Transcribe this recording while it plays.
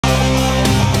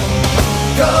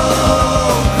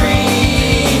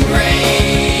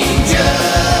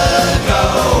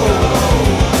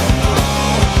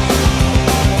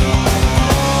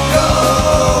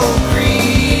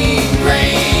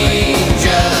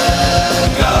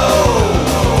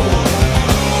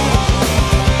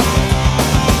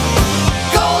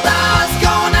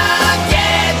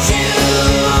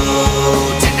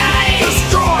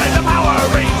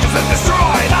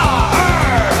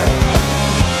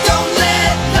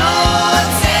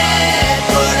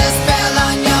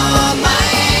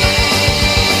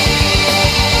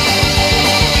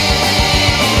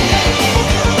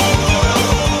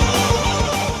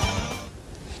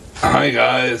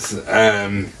guys,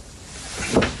 I'm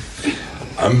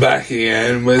back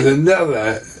again with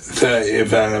another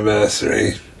 30th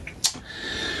anniversary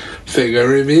figure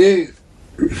review,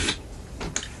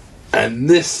 and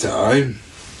this time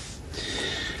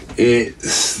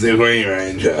it's the Green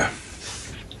Ranger,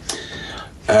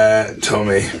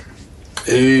 Tommy,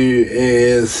 who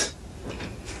is,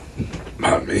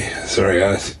 pardon me, sorry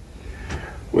guys,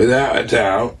 without a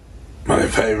doubt my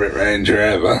favourite Ranger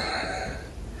ever,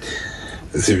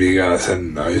 as if you guys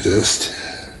hadn't noticed.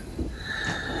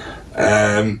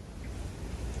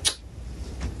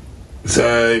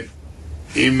 So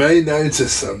you may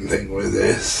notice something with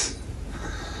this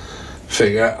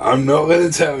figure. I'm not going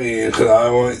to tell you because I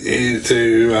want you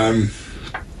to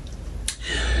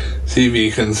see if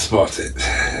you can spot it.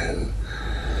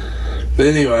 But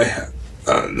anyway,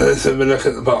 let's have a look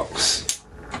at the box.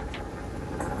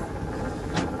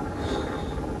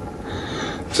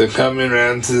 So coming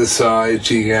around to the side,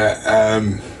 you get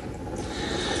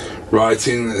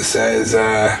writing that says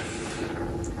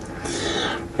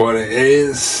what it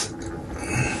is.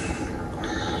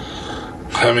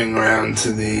 Coming around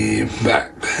to the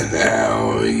back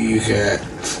now, you get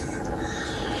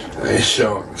a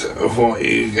shot of what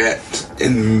you get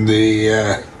in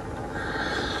the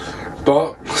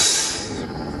box.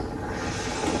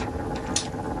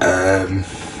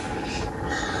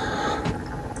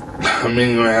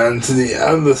 Coming around to the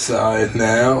other side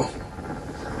now,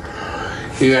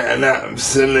 you get an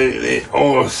absolutely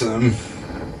awesome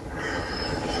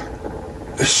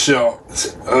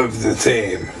shot of the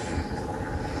team,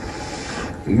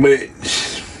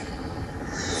 which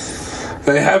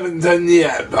they haven't done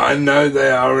yet, but I know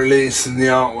they are releasing the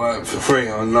artwork for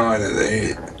free online that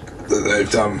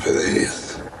they've done for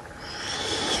these.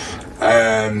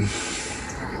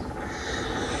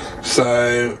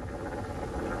 So,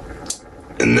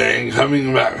 and then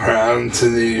coming back round to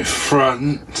the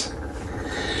front,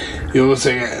 you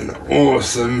also get an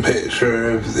awesome picture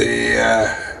of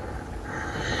the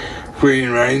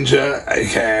Green Ranger,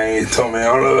 aka Tommy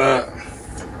Oliver,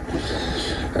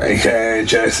 aka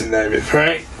Jason David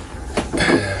Frank,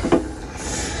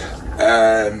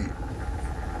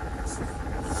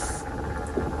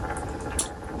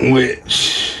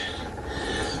 which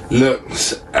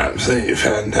looks absolutely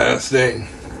fantastic.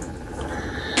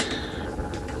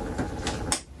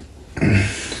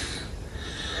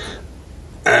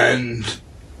 And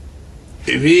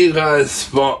if you guys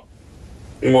spot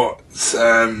what's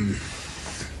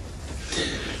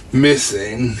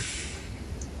missing,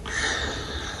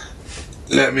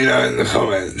 let me know in the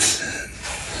comments.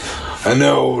 I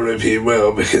know all of you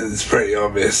will because it's pretty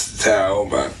obvious to tell,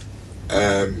 but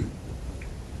I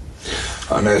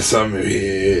know some of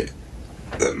you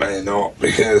that may not,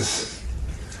 because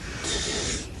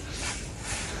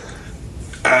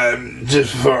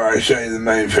just before I show you the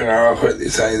main figure, I'll quickly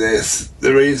say this.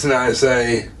 The reason I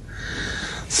say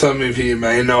some of you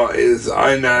may not is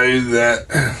I know that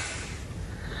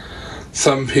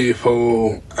some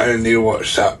people only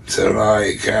watched up to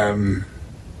like the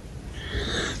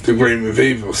Green with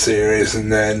Evil series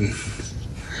and then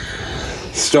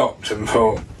stopped and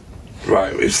thought,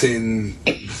 right, we've seen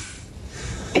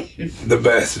the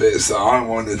best bits that I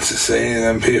wanted to see, and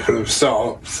then people have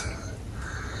stopped.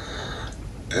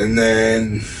 And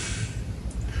then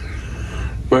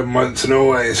when Once and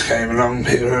Always came along,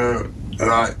 people were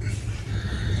like,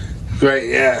 great,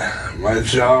 yeah, my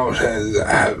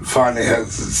childhood finally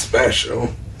has a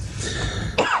special.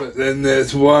 But then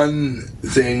there's one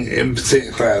thing in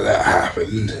particular that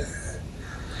happened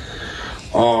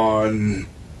on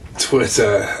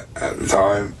Twitter at the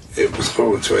time. It was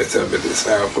called Twitter, but it's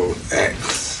now called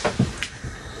X.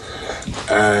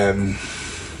 And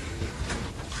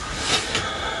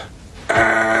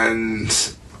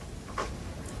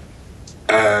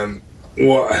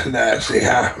what had actually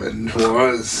happened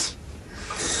was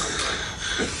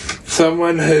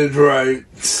someone had wrote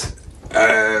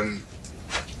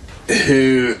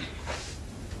who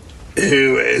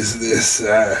is this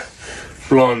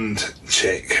blonde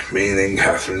chick, meaning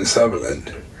Catherine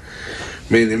Sutherland,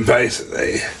 meaning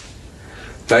basically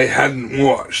they hadn't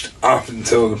watched up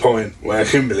until the point where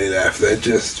Kimberly left. They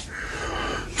just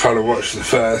kind of watched the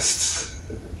first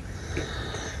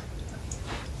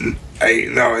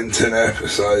 8, 9, 10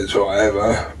 episodes,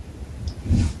 whatever,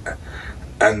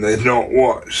 and they'd not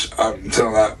watched up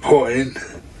until that point.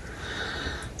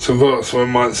 So of course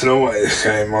when Once and Always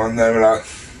came on, they were like,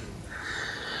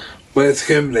 where's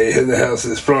Kimberly? Who the hell's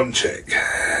this blonde chick?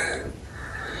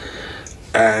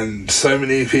 And so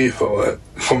many people have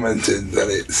commented that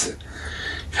it's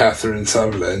Catherine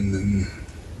Sutherland, and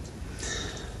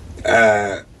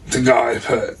the guy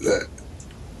put that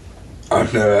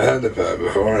I've never heard of her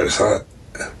before. It's like,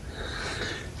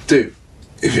 dude,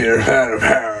 if you're a fan of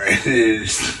Power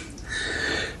Rangers,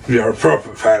 if you're a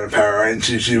proper fan of Power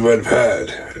Rangers, you would have heard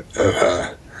of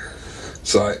her.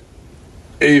 It's like,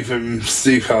 even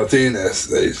Steve Cardenas,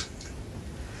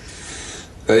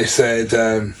 they said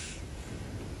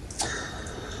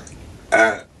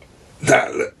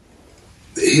that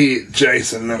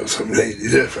Jason looks completely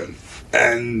different,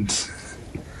 and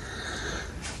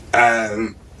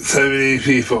so many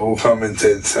people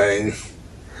commented saying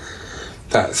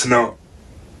that's not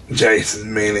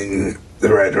Jason, meaning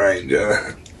the Red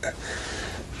Ranger.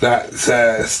 That's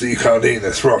Steve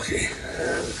Cardenas, Rocky,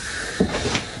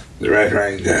 the Red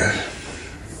Ranger.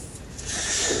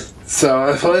 So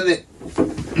I find it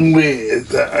weird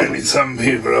that only some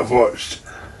people have watched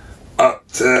up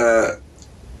to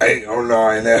 8 or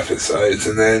 9 episodes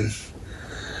and then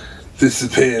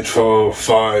disappeared for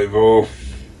 5 or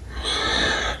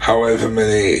however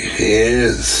many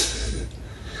years,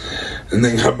 and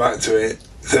then come back to it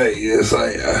 30 years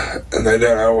later and they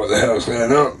don't know what the hell's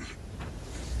going on.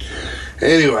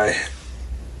 Anyway,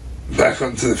 back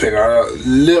onto the thing. I got a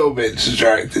little bit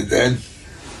distracted then.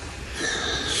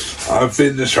 I've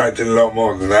been distracted a lot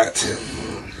more than that.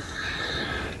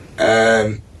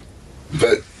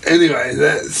 But anyway,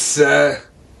 let's have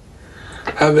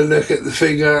a look at the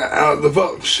figure out of the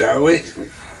box, shall we?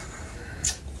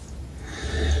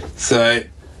 So,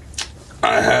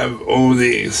 I have all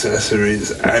the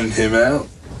accessories and him out.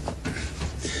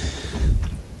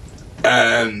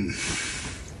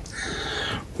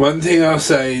 One thing I'll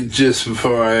say just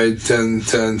before I turn the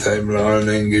turntable on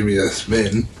and give you a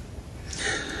spin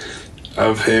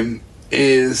of him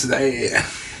is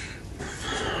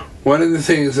one of the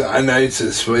things that I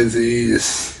noticed with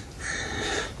these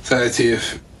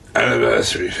 30th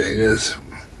anniversary figures,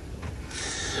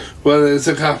 well, there's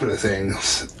a couple of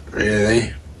things,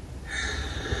 really.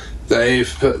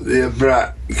 They've put the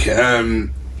black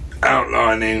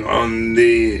outlining on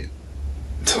the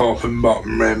top and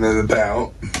bottom rim of the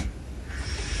belt,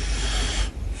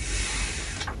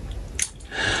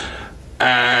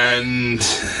 and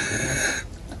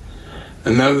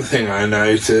another thing I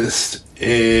noticed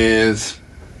is,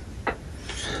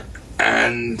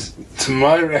 and to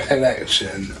my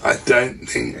recollection, I don't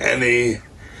think any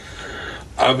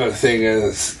other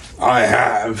figures I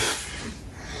have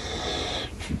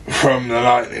from the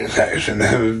Lightning section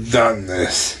have done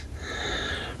this,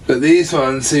 but these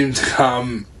ones seem to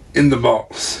come in the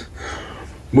box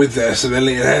with their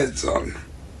civilian heads on,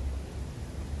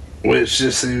 which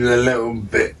just seems a little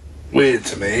bit weird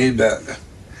to me, but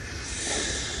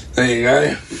there you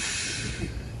go.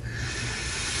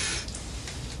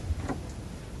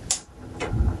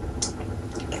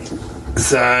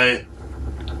 So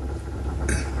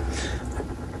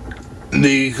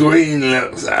the green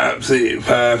looks absolutely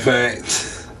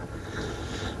perfect.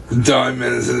 The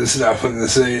diamonds and stuff on the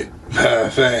suit,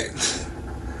 perfect.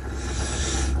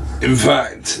 In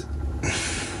fact,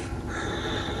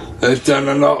 they've done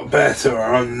a lot better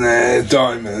on their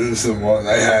diamonds than what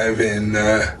they have in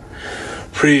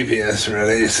previous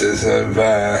releases of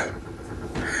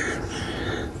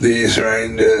these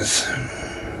Rangers.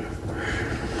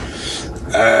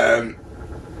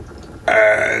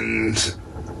 And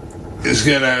it's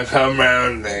gonna come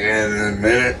round again in a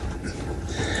minute,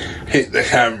 hit the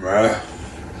camera.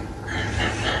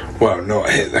 Well, not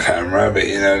hit the camera, but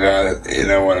you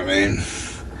know what I mean.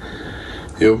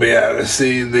 You'll be able to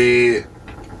see the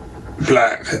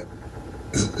black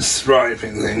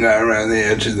striping thing going around the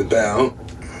edge of the belt.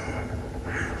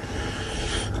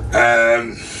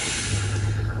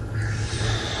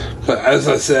 But as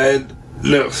I said,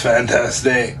 looks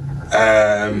fantastic.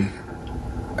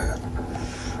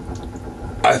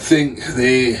 I think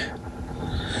the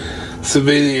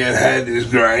civilian head is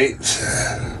great.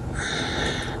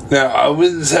 Now, I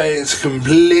wouldn't say it's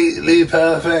completely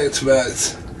perfect,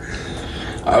 but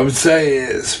I would say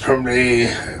it's probably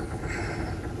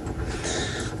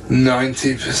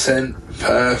 90%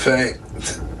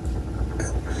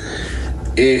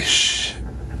 perfect-ish.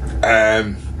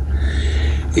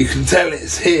 You can tell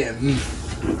it's him,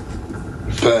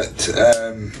 but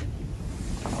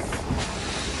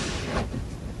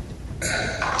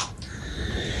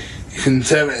you can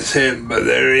tell it's him, but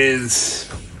there is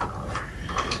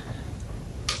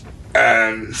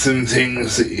some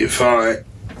things that you find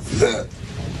that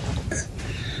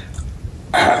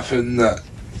happen that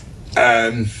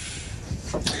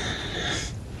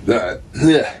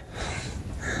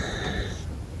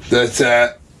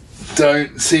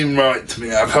don't seem right to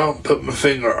me. I can't put my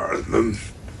finger on them,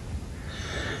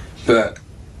 but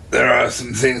there are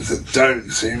some things that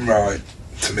don't seem right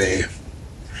to me.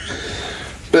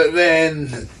 But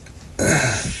then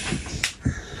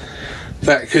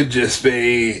that could just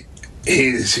be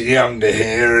he's younger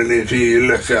here, and if you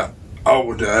look at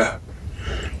older,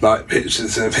 like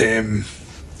pictures of him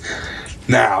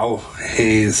now,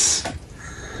 he's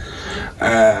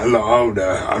a lot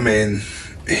older. I mean,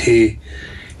 he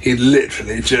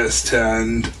literally just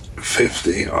turned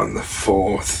 50 on the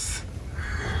 4th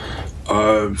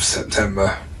of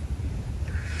September.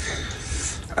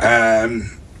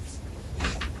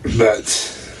 But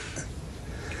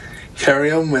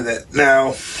carry on with it.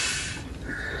 Now,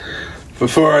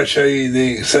 before I show you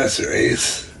the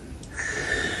accessories,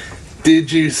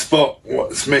 did you spot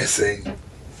what's missing?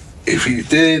 If you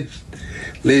did,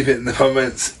 leave it in the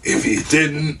comments. If you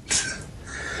didn't,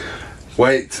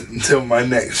 wait until my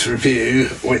next review,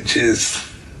 which is,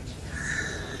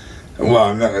 well,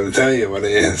 I'm not going to tell you what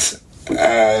it is.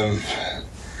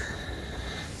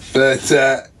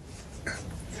 But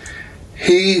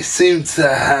he seems to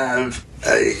have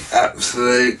an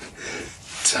absolute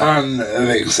ton of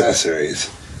accessories.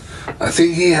 I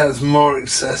think he has more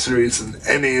accessories than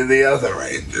any of the other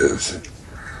Rangers.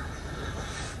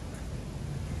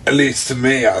 At least to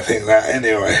me, I think that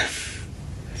anyway.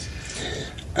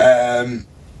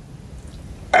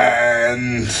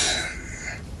 And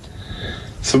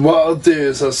so what I'll do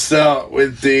is I'll start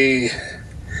with the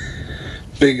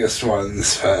biggest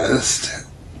ones first,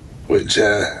 which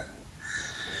are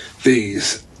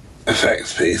these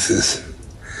effects pieces,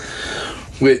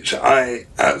 which I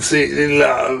absolutely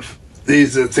love.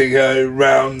 These are to go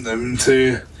round them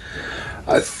to,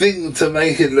 I think, to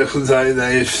make it look as though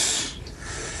they've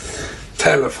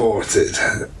teleported,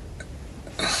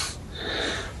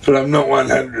 but I'm not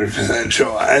 100%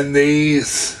 sure. And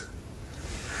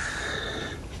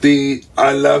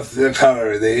I love the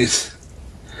colour of these,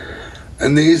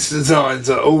 and these designs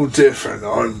are all different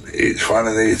on each one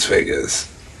of these figures.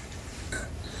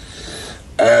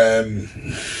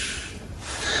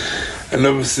 And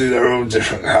obviously they're all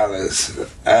different colours.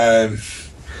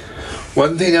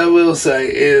 One thing I will say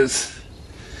is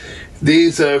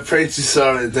these are pretty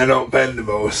solid, they're not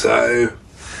bendable, so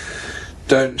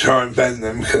don't try and bend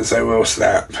them because they will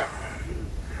snap.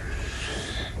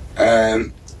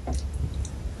 And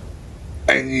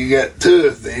you get 2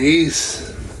 of these,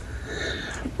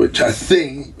 which I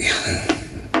think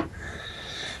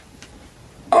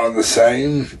are the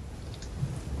same,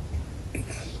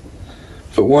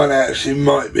 but one actually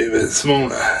might be a bit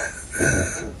smaller.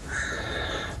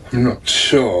 I'm not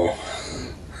sure.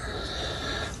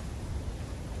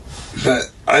 But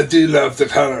I do love the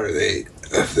colour of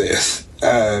this.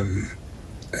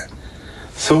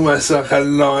 It's almost like a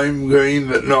lime green,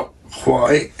 but not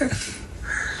quite.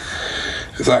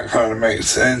 If that kind of makes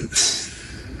sense.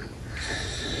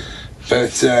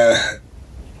 But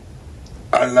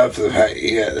I love the fact you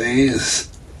get these.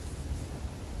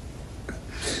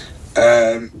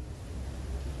 And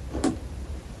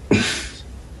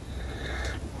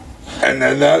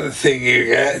another thing you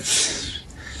get,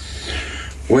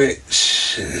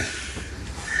 which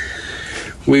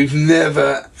we've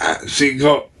never actually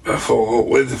got before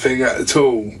with the figure at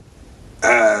all,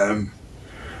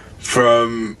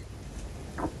 from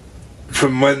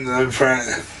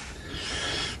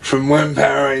when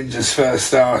Power Rangers first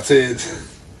started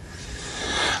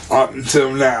up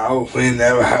until now, we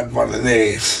never had one of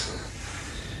these.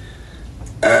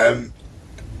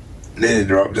 Nearly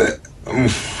dropped it.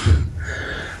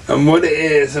 And what it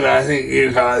is, and I think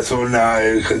you guys will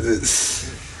know because it's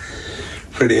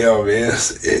pretty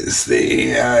obvious, it's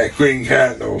the green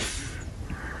candle,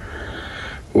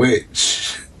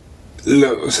 which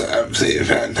looks absolutely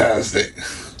fantastic.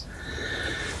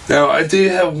 Now, I do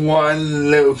have one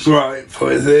little gripe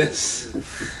with this.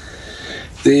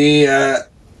 The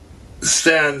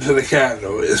stand for the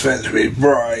candle is meant to be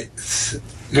bright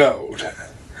gold,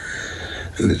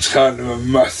 and it's kind of a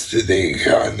mustardy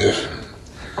kind of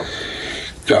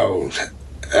gold,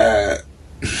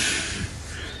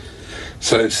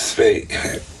 so to speak,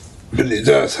 but it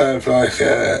does have like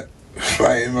a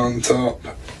flame on top,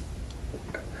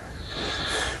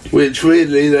 which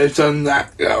weirdly they've done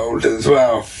that gold as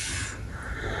well,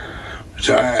 which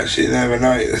I actually never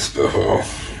noticed before,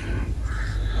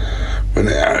 when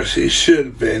it actually should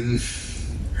have been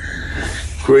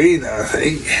green, I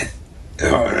think,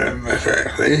 if I remember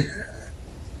correctly.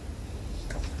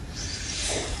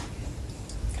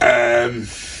 And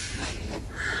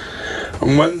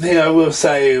one thing I will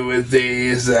say with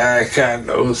these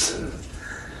candles,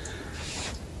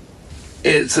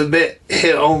 it's a bit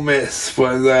hit or miss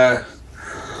whether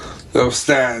they'll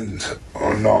stand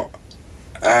or not,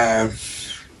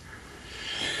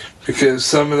 because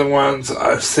some of the ones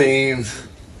I've seen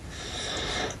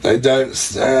they don't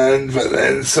stand, but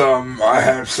then some I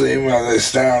have seen where they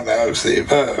stand absolutely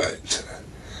perfect.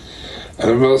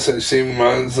 And I've also seen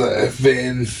ones that have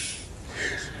been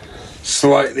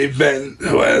slightly bent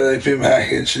where they've been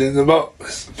packaged in the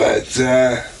box, but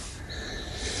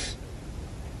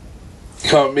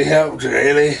can't be helped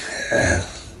really.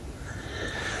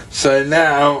 So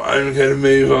now I'm going to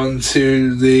move on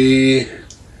to the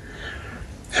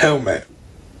helmet.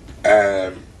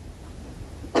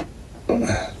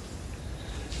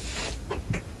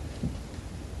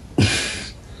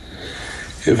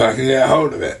 If I can get a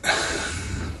hold of it.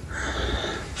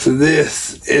 So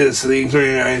this is the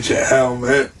Green Ranger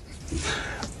helmet,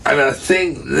 and I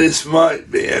think this might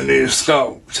be a new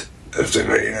sculpt of the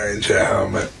Green Ranger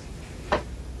helmet.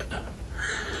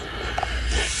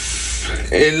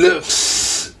 It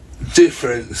looks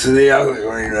different to the other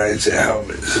Green Ranger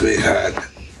helmets we've had,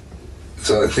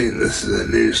 so I think this is a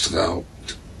new sculpt.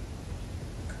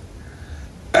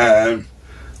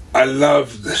 I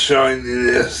love the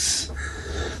shininess,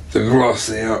 the gloss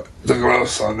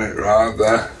on it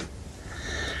rather.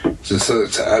 Just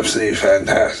looks absolutely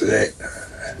fantastic.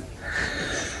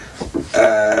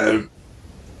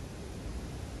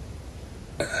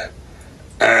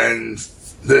 And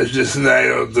they've just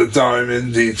nailed the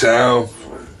diamond detail.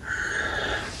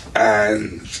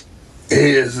 And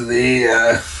here's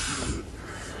the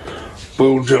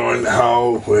ball joint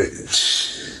hole, which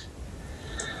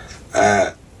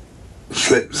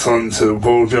slips onto the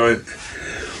ball joint,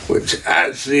 which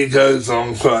actually goes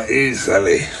on quite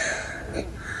easily.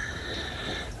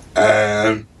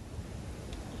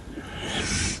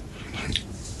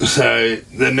 So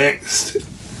the next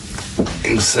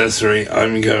accessory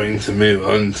I'm going to move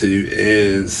on to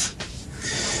is,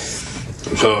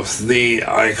 of course, the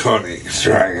iconic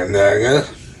Dragon Dagger.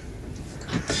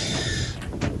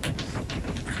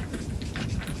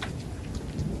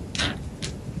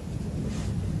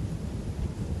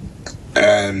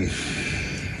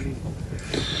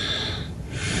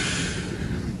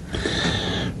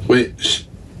 Which,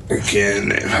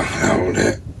 again, if I can hold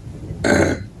it,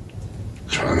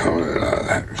 try and hold it like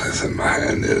that because my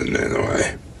hand isn't in the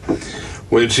way.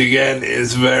 Which, again,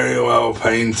 is very well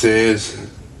painted.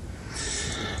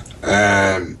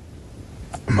 Am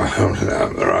I holding it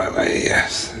up the right way?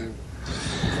 Yes.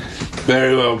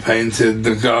 Very well painted.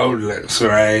 The gold looks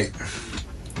great.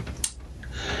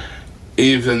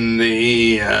 Even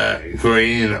the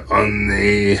green on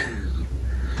the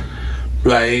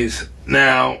blade.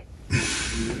 Now,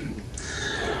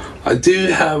 I do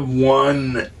have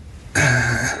one,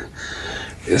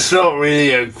 it's not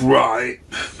really a gripe,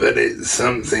 but it's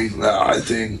something that I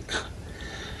think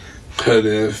could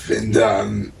have been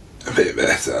done a bit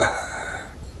better.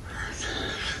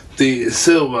 The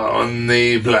silver on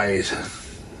the blade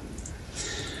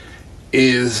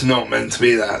is not meant to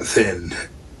be that thin.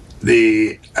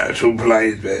 The actual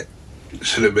blade bit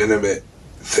should have been a bit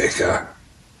thicker.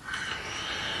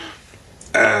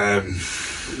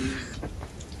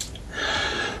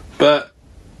 But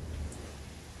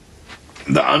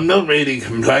I'm not really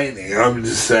complaining. I'm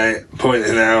just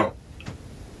pointing out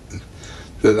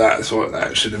that that's what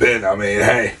that should have been. I mean,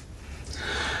 hey,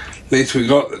 at least we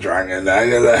got the Dragon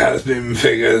Dagger. There has been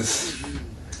figures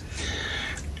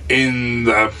in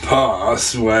the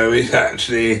past where we've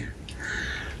actually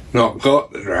not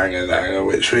got the Dragon Dagger,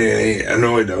 which really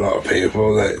annoyed a lot of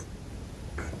people that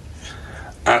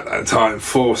at that time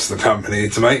forced the company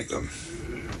to make them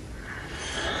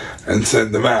and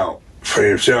send them out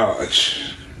free of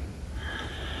charge.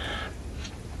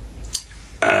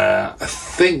 I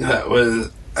think it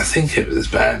was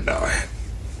Bandai,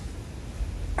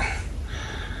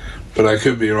 but I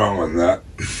could be wrong on that.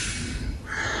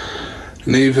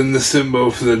 And even the symbol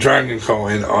for the dragon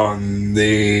coin on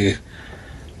the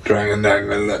Dragon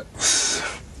Dagger looks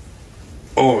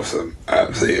awesome,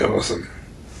 absolutely awesome.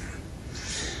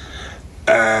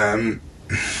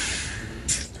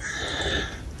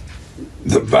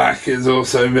 The back is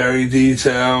also very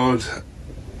detailed,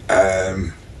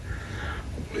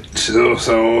 which is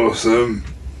also awesome.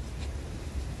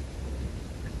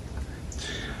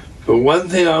 But one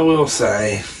thing I will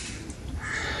say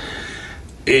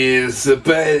is the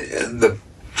blade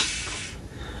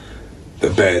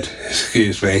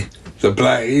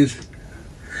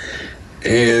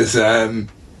is a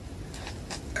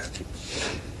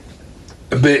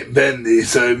bit bendy,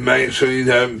 so make sure you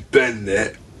don't bend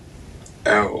it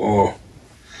out or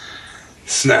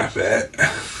snap it.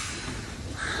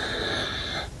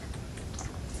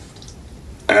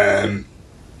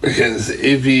 Because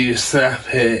if you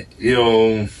snap it,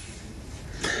 you'll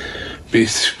be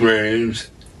screwed.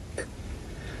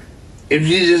 if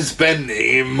you just bend it,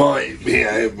 you might be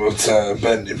able to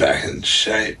bend it back into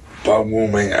shape by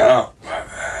warming it up.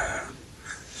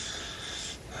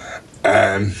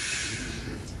 And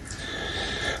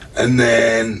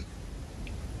then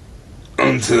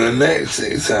onto the next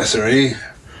accessory,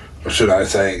 or should I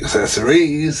say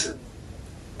accessories,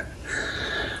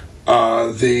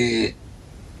 are the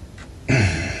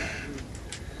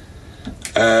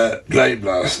blade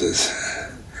blasters,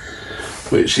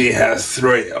 which he has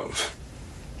 3 of.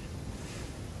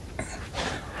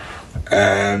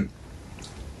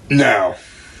 Now,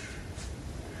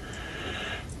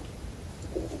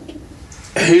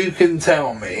 who can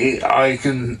tell me, I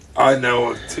know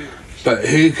what to, but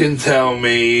who can tell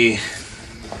me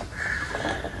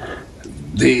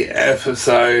the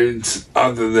episodes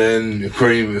other than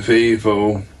Cream of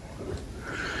Evil,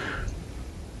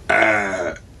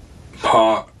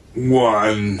 part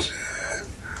 1,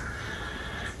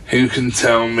 who can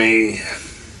tell me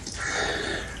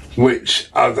which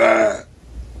other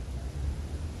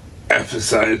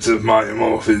episodes of Mighty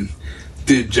Morphin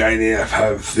did JDF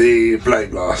have the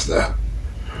Blade Blaster,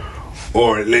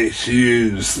 or at least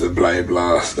use the Blade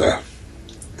Blaster?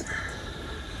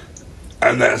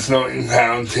 And that's not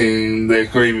counting the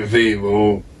Cream of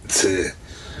Evil to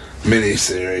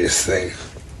mini-series thing,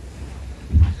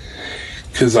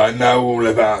 because I know all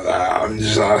about that. I'm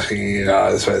just asking you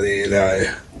guys whether you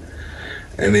know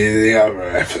any of the other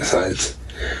episodes.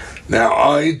 Now,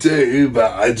 I do,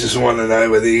 but I just want to know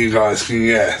whether you guys can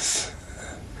guess.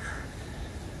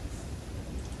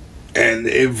 And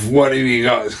if one of you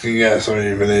guys can guess, or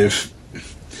even if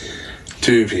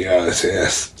 2 of you guys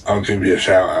guess, I'll give you a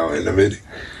shout out in the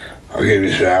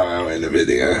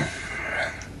video.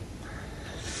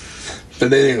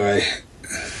 But anyway,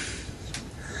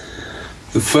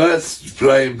 the first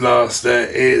Blade Blaster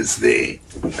is the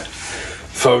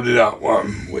folded up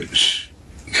one, which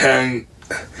can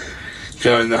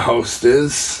go in the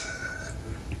holsters.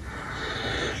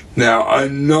 Now,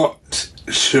 I'm not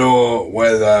sure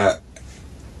whether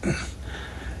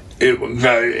it will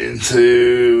go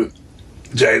into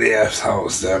JDF's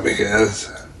holster, because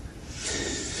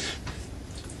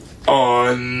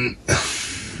on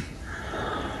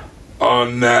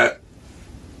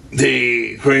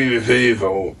the Cream of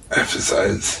Evil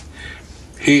episodes,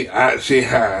 he actually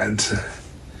had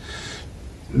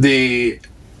the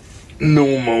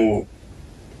normal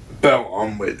belt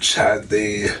on, which had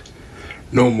the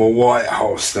normal white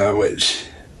holster, which,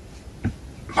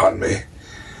 pardon me,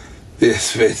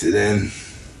 this fitted in.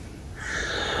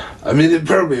 I mean, it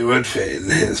probably would fit in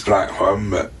his black one,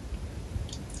 but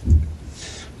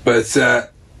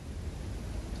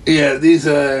yeah, these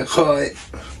are quite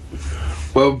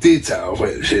well detailed,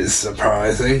 which is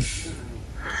surprising.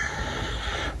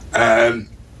 And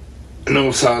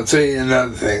also, I'll tell you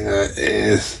another thing that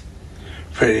is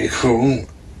pretty cool.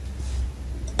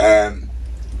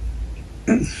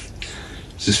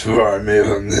 Just before I move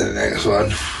on to the next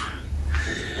one,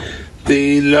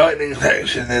 the lightning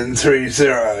section in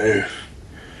 3.0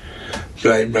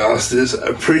 Blade Blasters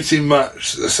are pretty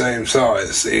much the same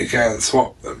size, so you can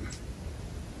swap them.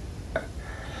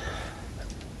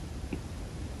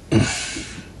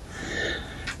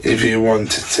 If you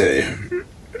wanted to.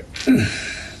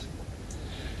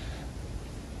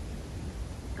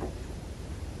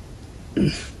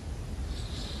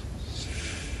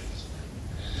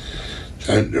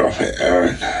 Don't drop it,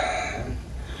 Arran.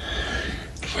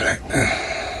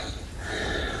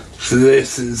 So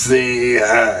this is the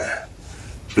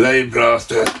Blade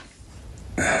Blaster.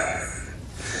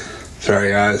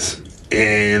 Sorry guys,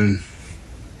 in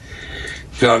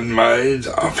gun mode.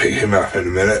 I'll pick him up in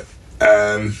a minute.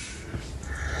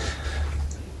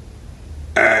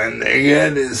 And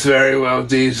again, it's very well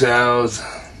detailed,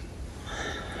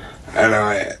 and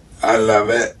I love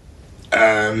it.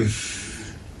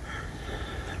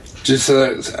 Just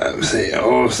looks absolutely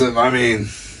awesome. I mean,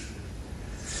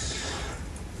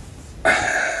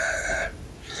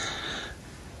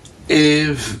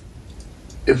 if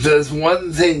there's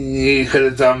one thing you could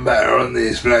have done better on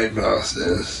these Blade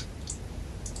Blasters,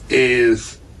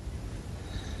 is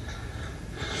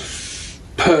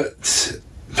put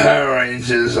Power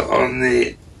Rangers on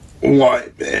the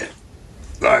white bit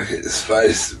like it's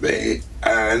supposed to be,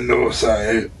 and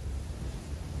also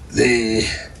the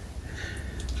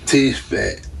teeth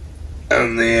bit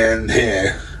on the end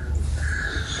here,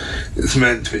 it's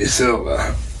meant to be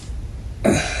silver.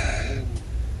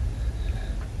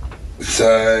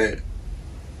 So,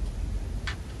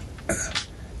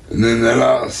 and then the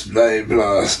last Blade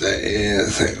Blaster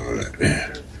is, hang on, let me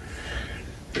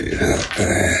do that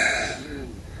there.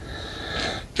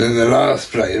 Then the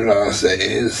last blade blaster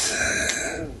is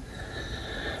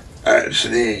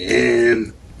actually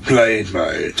in blade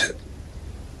mode.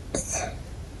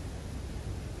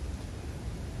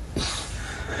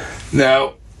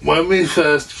 Now, when we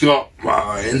first got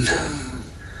mine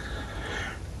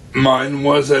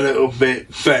was a little bit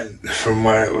bent from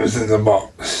where it was in the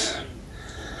box.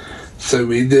 So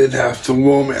we did have to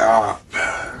warm it up,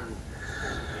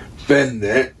 bend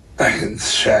it back into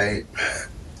shape,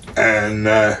 and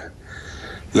let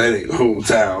it cool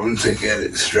down to get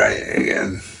it straight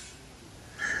again.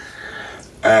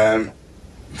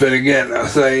 But again, I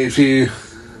say if you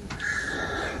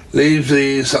leave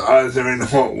these either in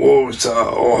hot water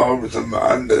or hold them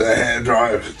under the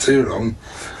hairdryer for too long,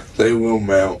 they will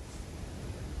melt.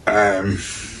 But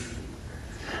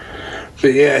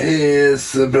yeah,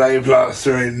 here's the blade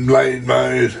blaster in blade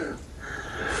mode,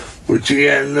 which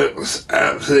again looks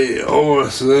absolutely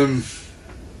awesome.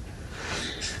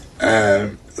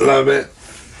 Love it.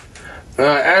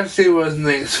 I actually wasn't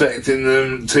expecting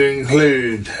them to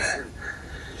include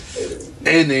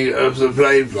any of the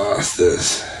blade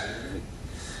blasters,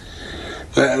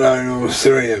 let alone all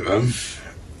three of them.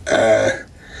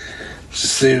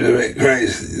 Just seemed a bit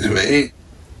crazy to me.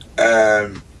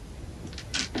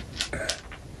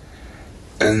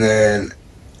 And then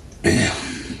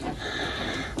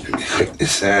let me quickly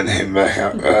stand him back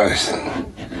up first.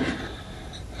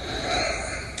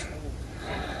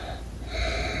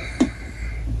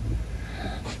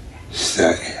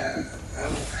 So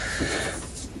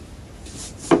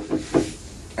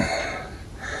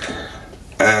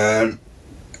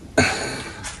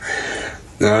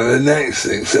now the next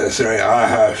accessory I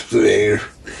have to be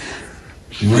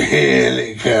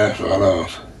really careful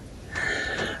of,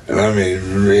 and I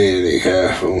mean really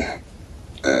careful.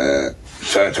 In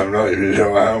fact, I'm not even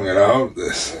sure how I'm going to hold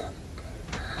this.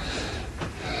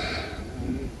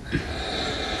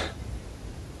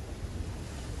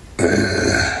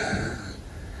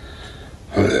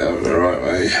 Hold it up the right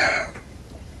way.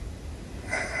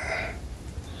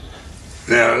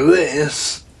 Now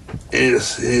this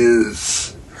is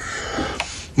his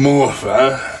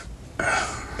Mmpr,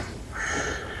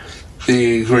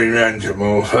 the Green Ranger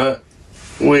Mmpr,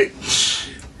 which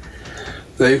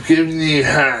they've given you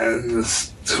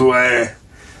hands to where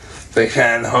they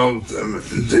can hold them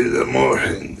and do the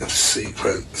morphing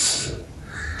sequence.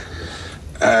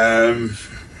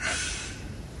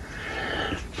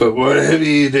 But whatever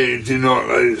you do not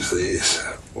lose these.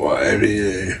 Whatever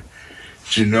you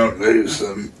do not lose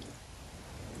them.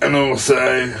 And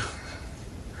also,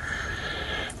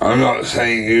 I'm not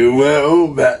saying you will,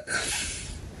 but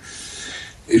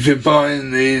if you're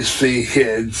buying these for your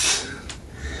kids,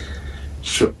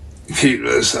 keep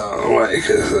this out of the way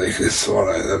because they could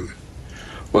swallow them.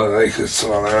 Well, they could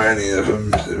swallow any of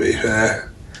them, to be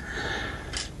fair.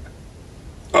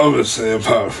 Obviously,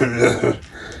 apart from the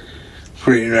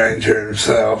Green Ranger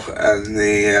himself and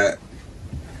the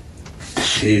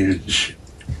huge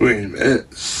green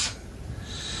bits.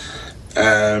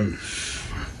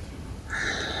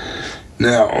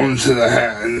 Now onto the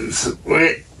hands,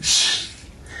 which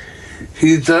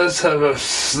he does have a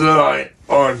slight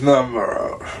odd number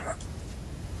of.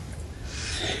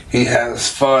 He has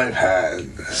 5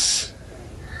 hands.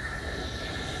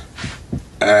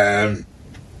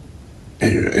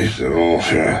 Here's the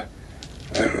Mmpr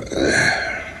over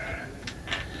there.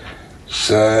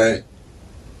 So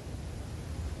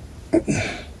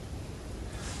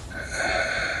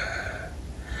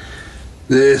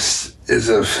this is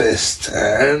a fist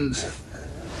hand,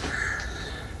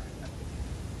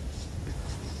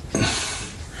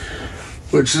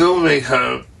 which normally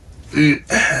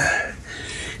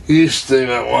used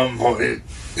to at one point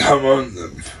come on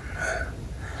them.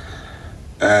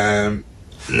 Then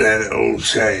it all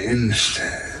changed.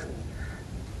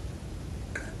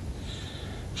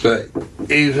 But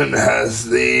even has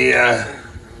the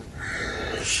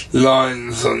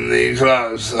lines on the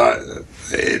gloves like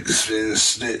it's been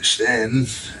stitched in.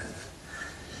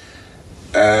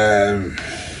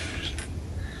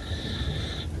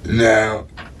 Now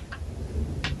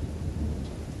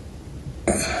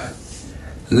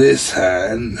this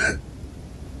hand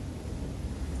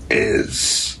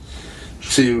is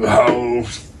to hold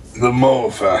the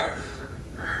Mmpr.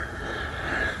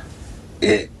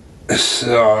 It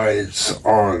slides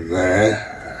on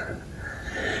there.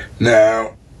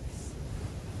 Now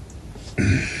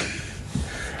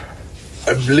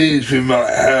I believe we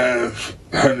might have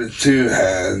 102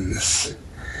 hands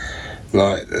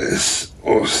like this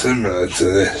or similar to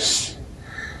this.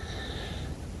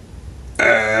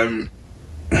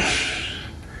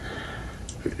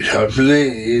 Which I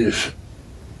believe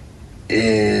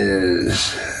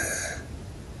is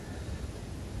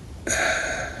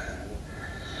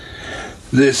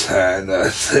this hand, I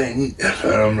think,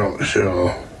 but I'm not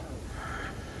sure.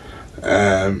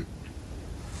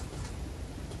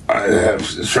 I have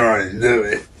to try and do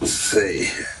it to see.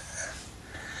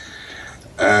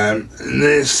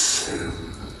 This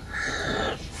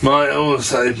might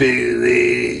also be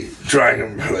the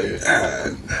dragon flute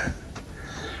hand.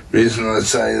 Reason I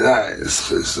say that is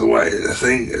because the way the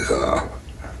fingers are.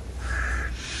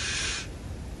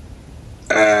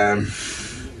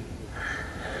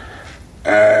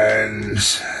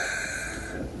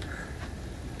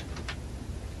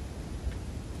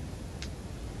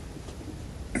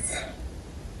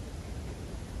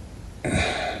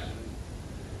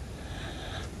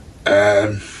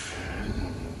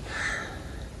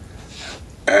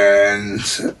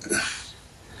 And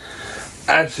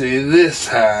actually this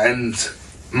hand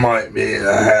might be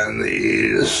the hand that you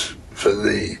use for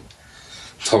the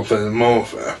top of the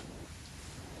Mmpr.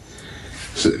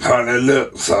 So it kind of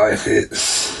looks like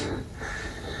it's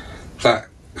that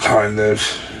kind of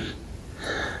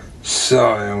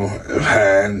style of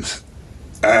hand.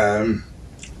 And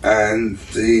I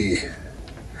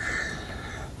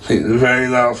think the very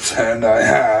last hand I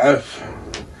have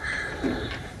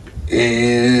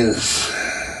is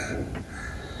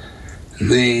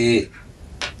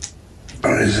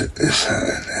or is it this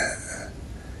hand?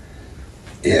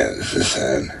 Yeah, it's this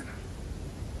hand.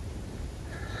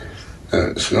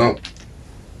 No, it's not.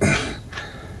 Come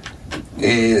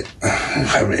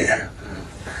here.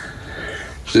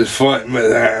 Just fighting with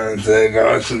the hands there,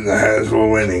 guys, and the hands were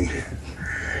winning.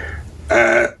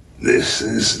 This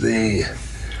is the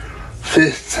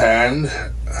 5th hand,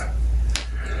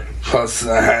 plus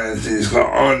the hands he's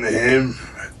got on him,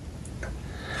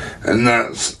 and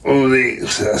that's all the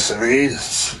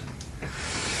accessories.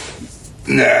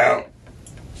 Now,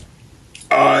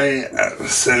 I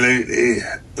absolutely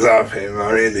love him,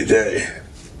 I really do.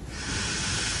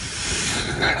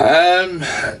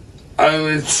 I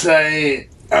would say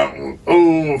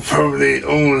probably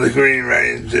all the Green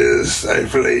Rangers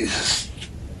they've released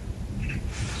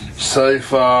so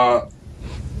far,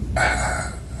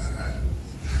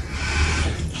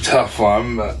 tough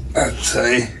one, but I'd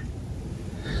say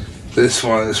this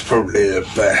one is probably the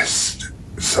best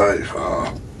so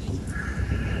far.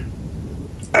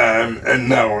 And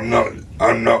no,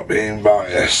 I'm not being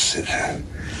biased.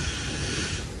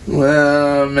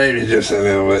 Well, maybe just a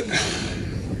little bit,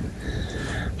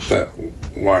 but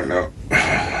why not?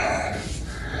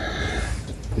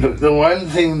 But the one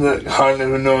thing that kind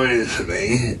of annoys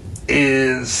me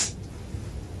is,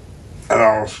 and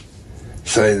I'll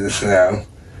say this now,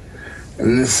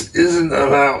 and this isn't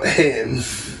about him,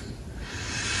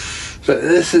 but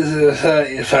this is the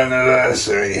 30th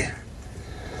anniversary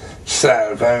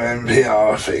set of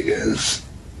Mmpr figures,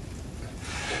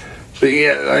 but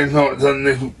yet they've not done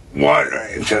the White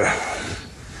Ranger,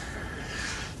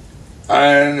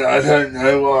 and I don't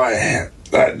know why.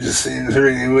 That just seems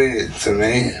really weird to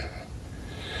me.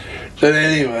 But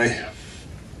anyway,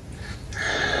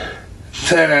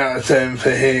 10 out of 10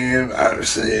 for him,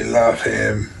 absolutely love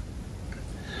him,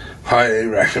 highly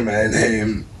recommend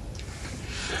him.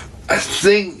 I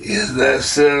think they're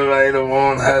still available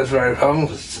on Hasbro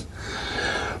Pulse,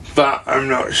 but I'm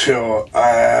not sure.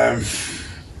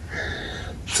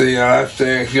 So you'll have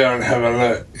to go and have a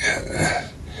look.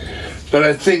 But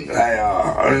I think they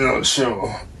are, I'm not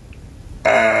sure.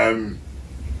 And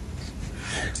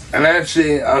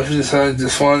actually, I've decided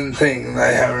just one thing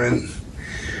they haven't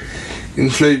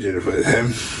included with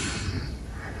him.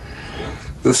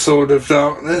 The Sword of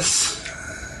Darkness.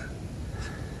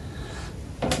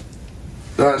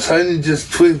 That's only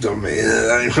just twigged on me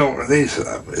that they've not released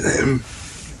that with him.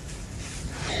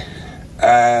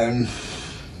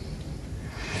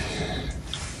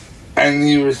 And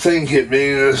you would think it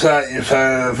being the 30th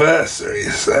anniversary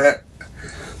set,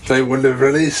 they would have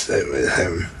released it with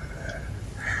him.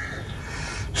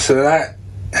 So that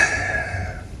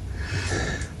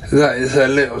is a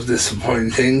little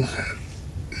disappointing.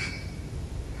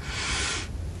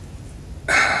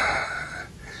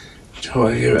 Do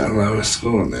I give it a lower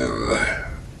score now though?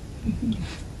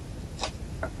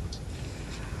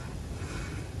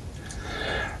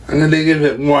 I'm going to give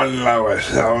it 1 lower,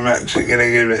 so I'm actually going to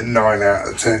give it 9 out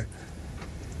of 10.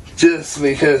 Just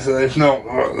because they've not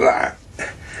got that.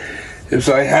 If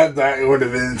they had that, it would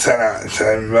have been 10 out of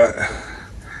 10, but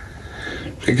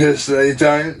because they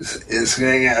don't, it's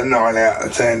going to get a 9 out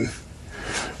of 10.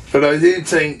 But I do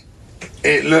think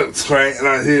it looks great, and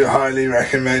I do highly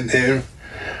recommend him.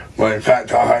 Well, in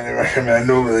fact, I highly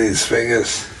recommend all of these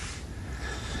figures.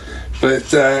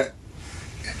 But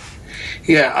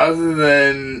yeah, other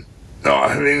than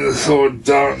not having the Sword of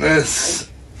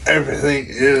Darkness, everything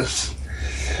is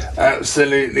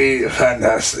absolutely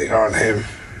fantastic on him.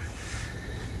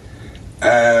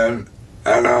 And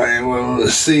I will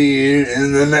see you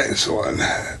in the next one.